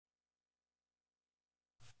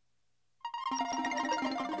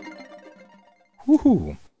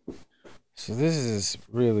Woohoo! So this is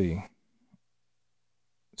really,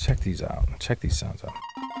 check these out. Check these sounds out.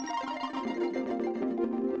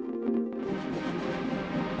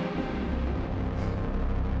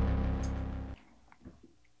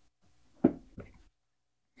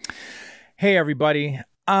 Hey everybody,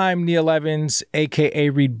 I'm Neil Evans, aka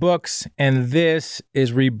Read Books, and this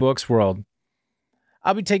is Read Books World.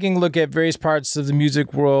 I'll be taking a look at various parts of the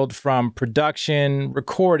music world, from production,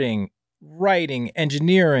 recording, writing,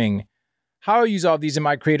 engineering, how I use all these in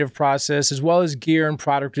my creative process, as well as gear and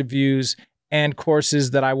product reviews and courses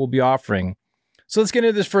that I will be offering. So let's get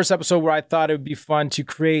into this first episode where I thought it would be fun to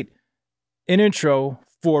create an intro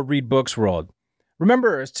for Read Books World.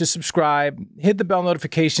 Remember to subscribe, hit the bell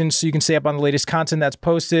notification so you can stay up on the latest content that's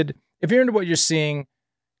posted. If you're into what you're seeing,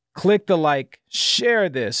 click the like, share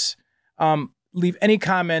this, leave any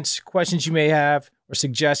comments, questions you may have, or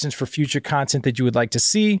suggestions for future content that you would like to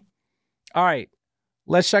see. All right,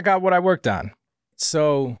 let's check out what I worked on.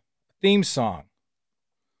 So, theme song.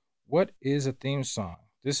 What is a theme song?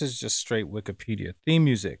 This is just straight Wikipedia. Theme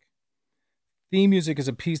music. Theme music is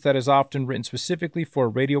a piece that is often written specifically for a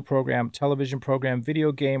radio program, television program,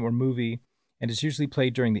 video game, or movie, and is usually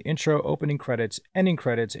played during the intro, opening credits, ending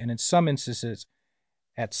credits, and in some instances,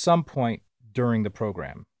 at some point during the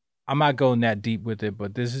program. I'm not going that deep with it,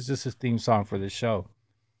 but this is just a theme song for this show.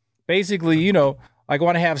 Basically, I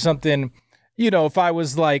want to have something, if I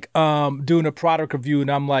was like doing a product review and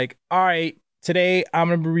I'm like, all right, today I'm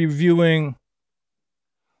going to be reviewing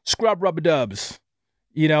Scrub Rubber Dubs.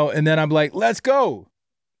 And then I'm like, let's go.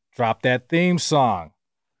 Drop that theme song.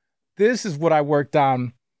 This is what I worked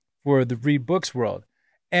on for the Read Books World.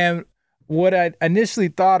 And what I initially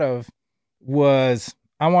thought of was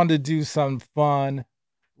I wanted to do some fun,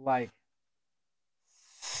 like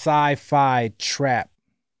sci-fi trap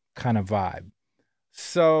kind of vibe.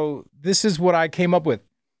 So this is what I came up with.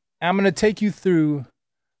 I'm going to take you through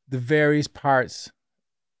the various parts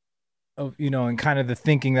of, and kind of the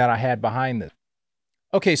thinking that I had behind this.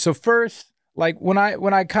 Okay, so first, like when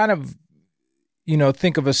I kind of,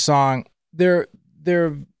 think of a song, there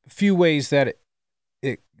are a few ways that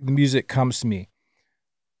the music comes to me.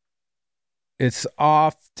 It's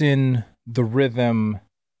often the rhythm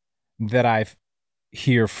that I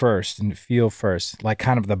hear first and feel first, like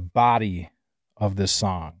kind of the body of the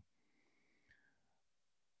song.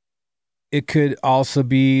 It could also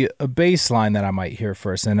be a bass line that I might hear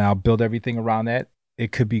first, and I'll build everything around that.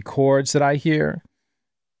 It could be chords that I hear.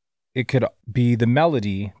 It could be the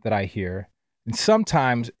melody that I hear. And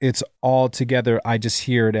sometimes it's all together. I just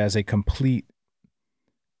hear it as a complete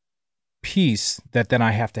piece that then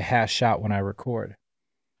I have to hash out when I record.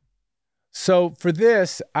 So for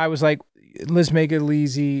this, I was like, let's make it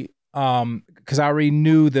easy, because I already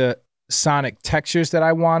knew the sonic textures that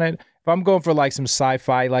I wanted. If I'm going for like some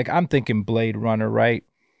sci-fi, like I'm thinking Blade Runner, right?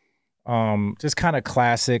 Just kind of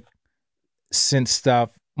classic synth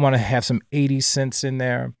stuff. Want to have some 80s synths in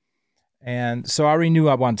there. And so I already knew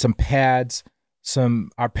I wanted some pads,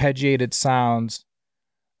 some arpeggiated sounds,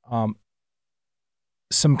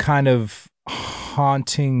 some kind of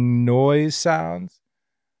haunting noise sounds.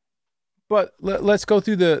 But let's go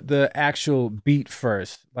through the actual beat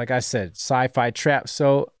first. Like I said, sci-fi trap.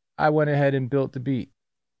 So I went ahead and built the beat.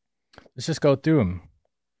 Let's just go through them.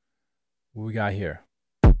 What we got here?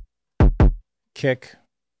 Kick,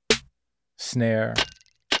 snare.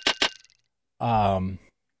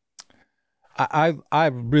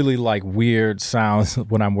 I really like weird sounds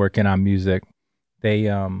when I'm working on music. They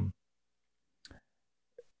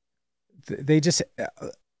just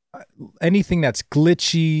anything that's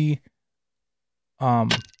glitchy,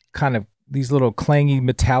 kind of these little clangy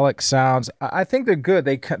metallic sounds. I think they're good.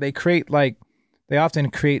 They create they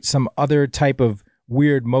often create some other type of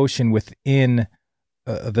weird motion within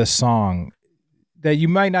the song that you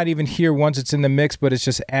might not even hear once it's in the mix, but it's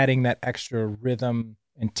just adding that extra rhythm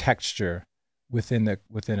and texture within a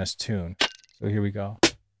tune. So here we go.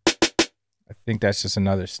 I think that's just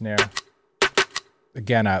another snare.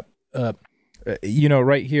 Again,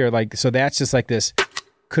 right here, like, so that's just like this,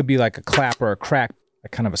 could be like a clap or a crack,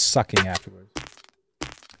 like kind of a sucking afterwards.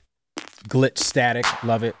 Glitch static,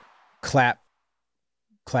 love it. Clap,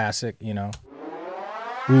 classic,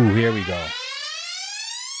 Ooh, here we go.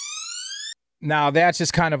 Now that's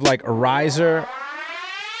just kind of like a riser,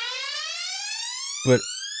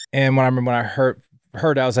 and when I heard,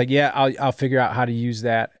 I was like, yeah, I'll figure out how to use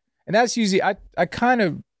that. And that's usually, I kind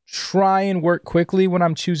of try and work quickly when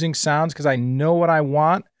I'm choosing sounds because I know what I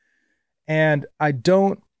want, and I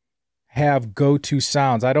don't have go-to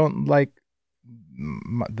sounds. I don't like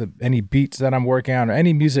any beats that I'm working on or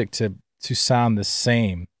any music to to sound the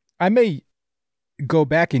same. I may go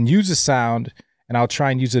back and use a sound and I'll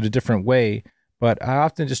try and use it a different way, but I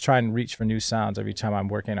often just try and reach for new sounds every time I'm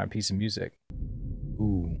working on a piece of music.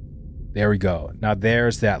 Ooh, there we go. Now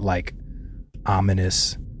there's that like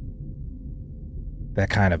ominous, that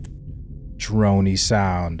kind of drony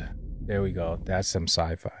sound. There we go. That's some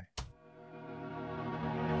sci-fi.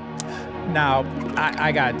 Now,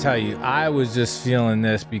 I gotta tell you, I was just feeling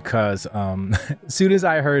this because as soon as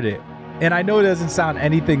I heard it, and I know it doesn't sound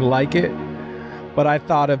anything like it, but I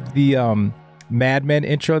thought of the Mad Men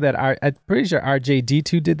intro that I'm pretty sure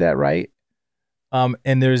RJD2 did that, right?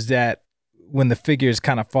 And there's that when the figure is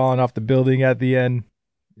kind of falling off the building at the end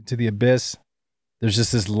into the abyss. There's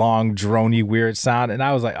just this long, drony, weird sound, and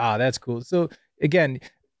I was like, "Oh, that's cool." So again,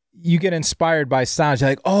 you get inspired by sounds.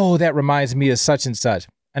 You're like, "Oh, that reminds me of such and such."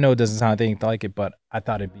 I know it doesn't sound anything like it, but I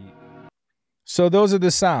thought it'd be. So those are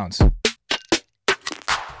the sounds.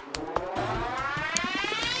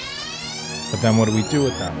 But then what do we do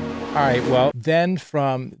with them? All right, well, then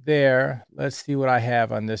from there, let's see what I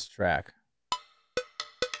have on this track.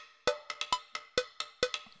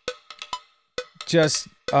 Just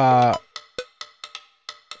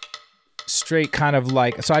straight kind of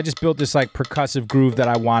like, so I just built this like percussive groove that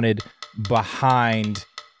I wanted behind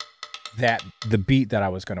the beat that I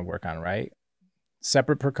was going to work on, right?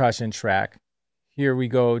 Separate percussion track. Here we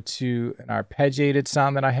go to an arpeggiated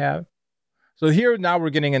sound that I have. So here now we're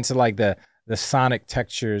getting into like the sonic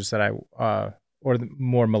textures that I or the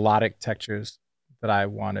more melodic textures that I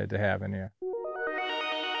wanted to have in here.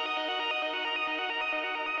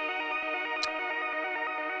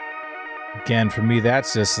 Again, for me,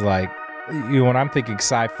 that's just like, you know, when I'm thinking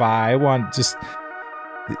sci-fi, I want just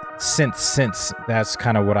synths. That's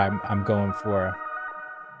kind of what I'm going for.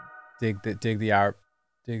 Dig the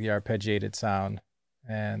arpeggiated sound.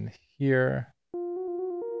 And here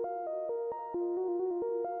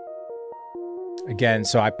again,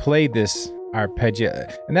 so I played this arpeggio,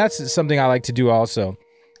 and that's something I like to do also.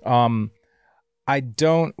 I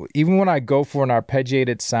don't, even when I go for an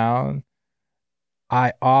arpeggiated sound,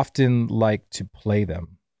 I often like to play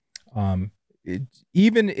them.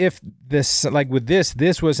 Even if this, like with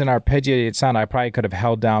this was an arpeggiated sound, I probably could have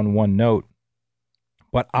held down one note,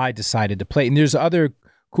 but I decided to play. And there's other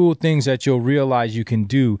cool things that you'll realize you can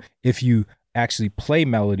do if you actually play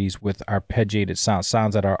melodies with arpeggiated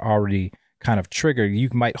sounds that are already kind of triggered. You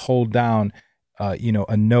might hold down, you know,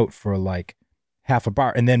 a note for like half a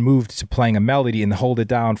bar and then move to playing a melody and hold it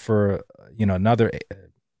down for, you know, another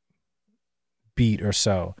beat or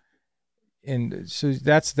so. And so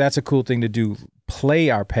that's a cool thing to do. Play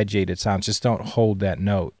arpeggiated sounds, just don't hold that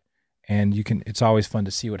note. And you can, it's always fun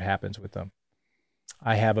to see what happens with them.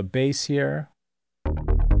 I have a bass here.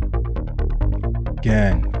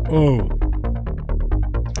 Again, oh,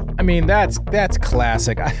 I mean, that's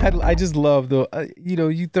classic. I just love the, you know,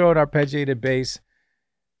 you throw an arpeggiated bass,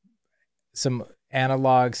 some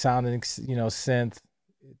analog sounding, you know, synth.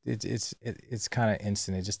 It's kind of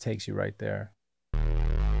instant. It just takes you right there.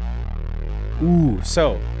 Ooh,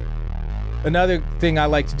 so another thing I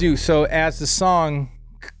like to do. So as the song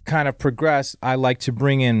kind of progresses, I like to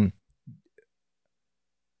bring in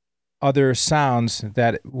other sounds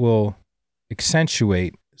that will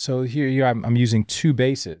accentuate. So here I'm using two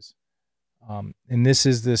basses, and this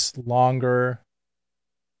is this longer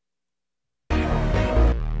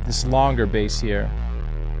bass here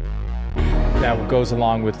that goes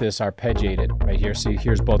along with this arpeggiated right here. See,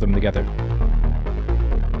 here's both of them together.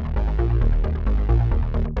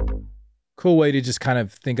 Cool way to just kind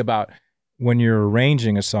of think about when you're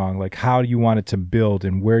arranging a song, like how you want it to build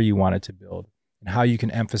and where you want it to build and how you can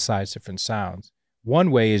emphasize different sounds. One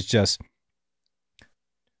way is just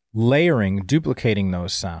layering, duplicating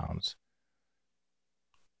those sounds,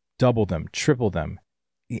 double them, triple them,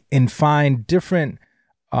 and find different,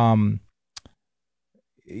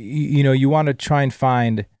 you know, you want to try and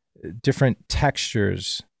find different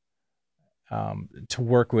textures to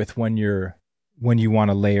work with when you want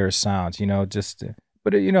to layer sounds, you know, just,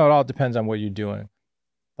 but you know, it all depends on what you're doing.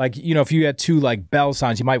 Like, you know, if you had two like bell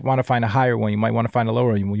sounds, you might want to find a higher one. You might want to find a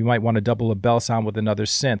lower one. You might want to double a bell sound with another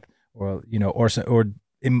synth, or, you know, or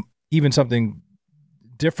even something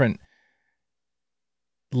different,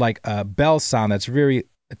 like a bell sound that's very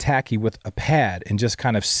attacky with a pad, and just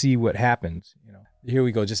kind of see what happens. You know, here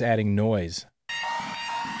we go, just adding noise.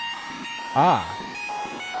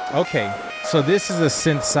 Okay. So this is a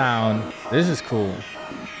synth sound. This is cool.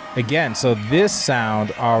 Again, so this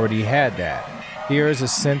sound already had that. Here is a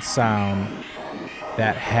synth sound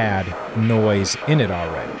that had noise in it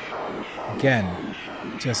already. Again,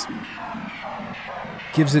 just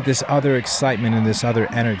gives it this other excitement and this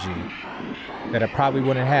other energy. that I probably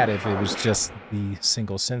wouldn't have had if it was just the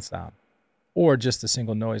single synth sound or just a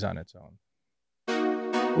single noise on its own.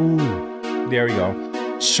 Ooh, there we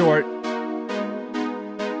go. Short.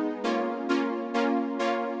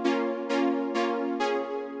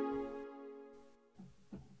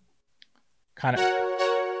 Kind of.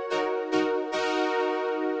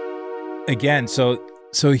 Again, so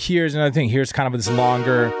here's another thing. Here's kind of this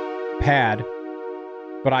longer pad,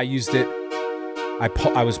 but I used it.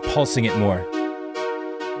 I was pulsing it more.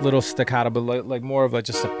 Little staccato, but like more of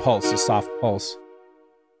just a pulse, a soft pulse.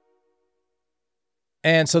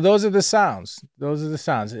 And so those are the sounds. Those are the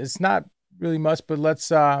sounds. It's not really much, but let's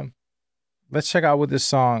check out what this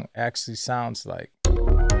song actually sounds like.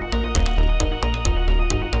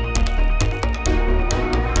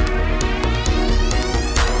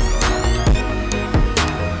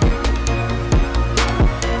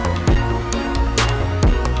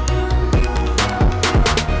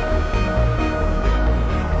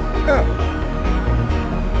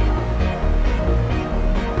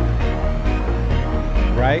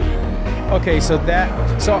 Right? Okay, so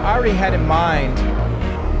I already had in mind,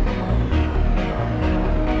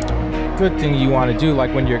 good thing you want to do,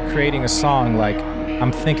 like when you're creating a song, like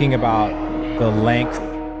I'm thinking about the length,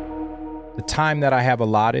 the time that I have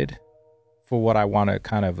allotted for what I want to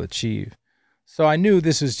kind of achieve. So I knew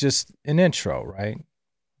this was just an intro, right?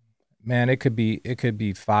 Man, it could be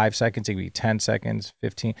 5 seconds, it could be 10 seconds,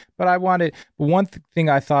 15. But one thing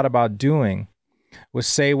I thought about doing was,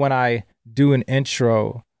 say when I do an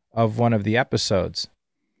intro of one of the episodes,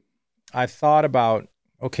 I thought about,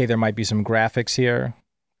 okay, there might be some graphics here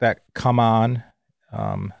that come on,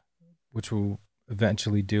 which we'll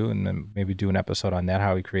eventually do, and then maybe do an episode on that,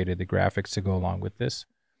 how we created the graphics to go along with this.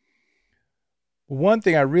 One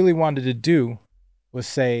thing I really wanted to do was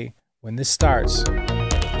say, when this starts,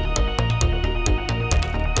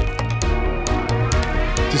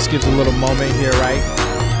 just gives a little moment here, right?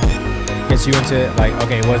 Gets you into like,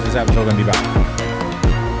 okay, what's this episode gonna be about?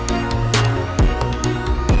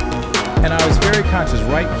 And I was very conscious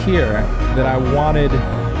right here that I wanted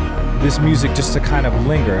this music just to kind of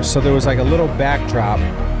linger. So there was like a little backdrop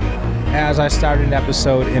as I started an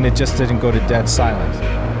episode, and it just didn't go to dead silence.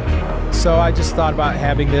 So I just thought about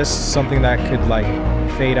having this, something that could like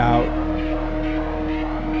fade out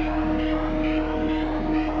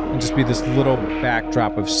and just be this little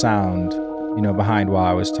backdrop of sound, you know, behind while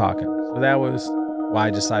I was talking. So that was why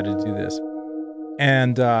I decided to do this.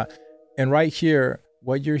 And right here,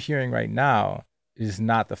 what you're hearing right now is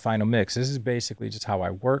not the final mix. This is basically just how I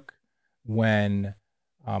work when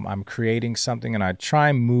I'm creating something, and I try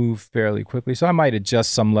and move fairly quickly. So I might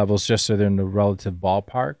adjust some levels just so they're in the relative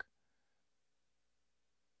ballpark.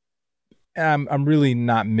 I'm really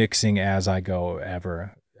not mixing as I go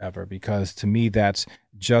ever, because to me, that's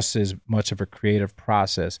just as much of a creative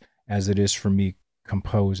process as it is for me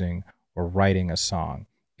composing or writing a song,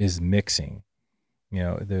 is mixing. You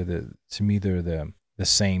know, to me, they're the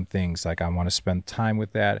same things. Like I want to spend time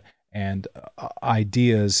with that, and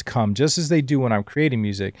ideas come just as they do when I'm creating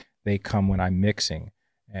music. They come when I'm mixing,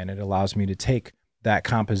 and it allows me to take that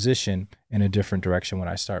composition in a different direction when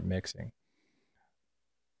I start mixing.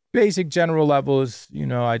 Basic general levels, you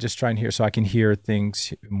know, I just try and hear so I can hear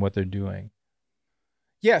things and what they're doing.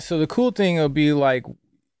 Yeah, so the cool thing will be like,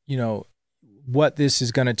 you know, what this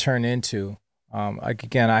is going to turn into. Like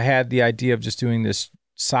again, I had the idea of just doing this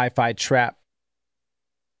sci-fi trap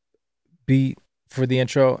beat for the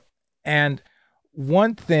intro. And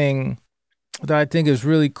one thing that I think is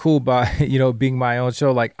really cool by, you know, being my own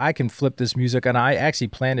show, like I can flip this music, and I actually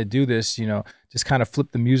plan to do this, you know, just kind of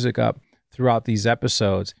flip the music up throughout these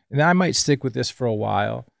episodes. And I might stick with this for a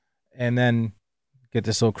while and then get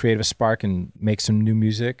this little creative spark and make some new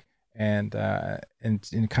music and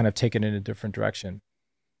kind of take it in a different direction.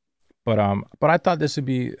 But I thought this would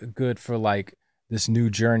be good for like this new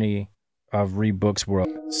journey of Read Books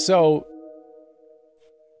World. So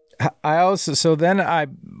then I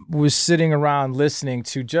was sitting around listening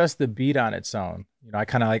to just the beat on its own. You know, I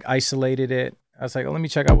kind of like isolated it. I was like, oh, let me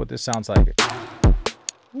check out what this sounds like.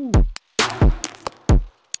 Ooh.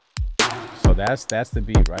 So that's the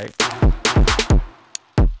beat, right?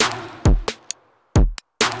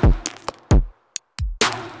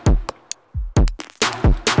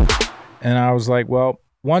 And I was like, well,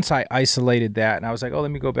 once I isolated that, and I was like, oh,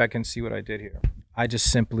 let me go back and see what I did here. I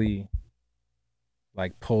just simply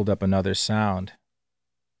like pulled up another sound.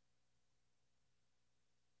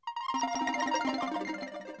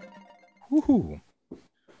 Woohoo.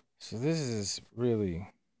 So this is really,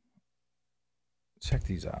 check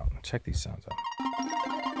these out. Check these sounds out.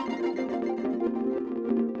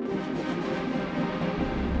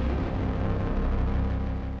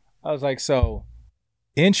 I was like, so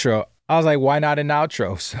intro. I was like, why not an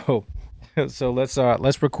outro? So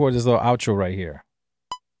let's record this little outro right here.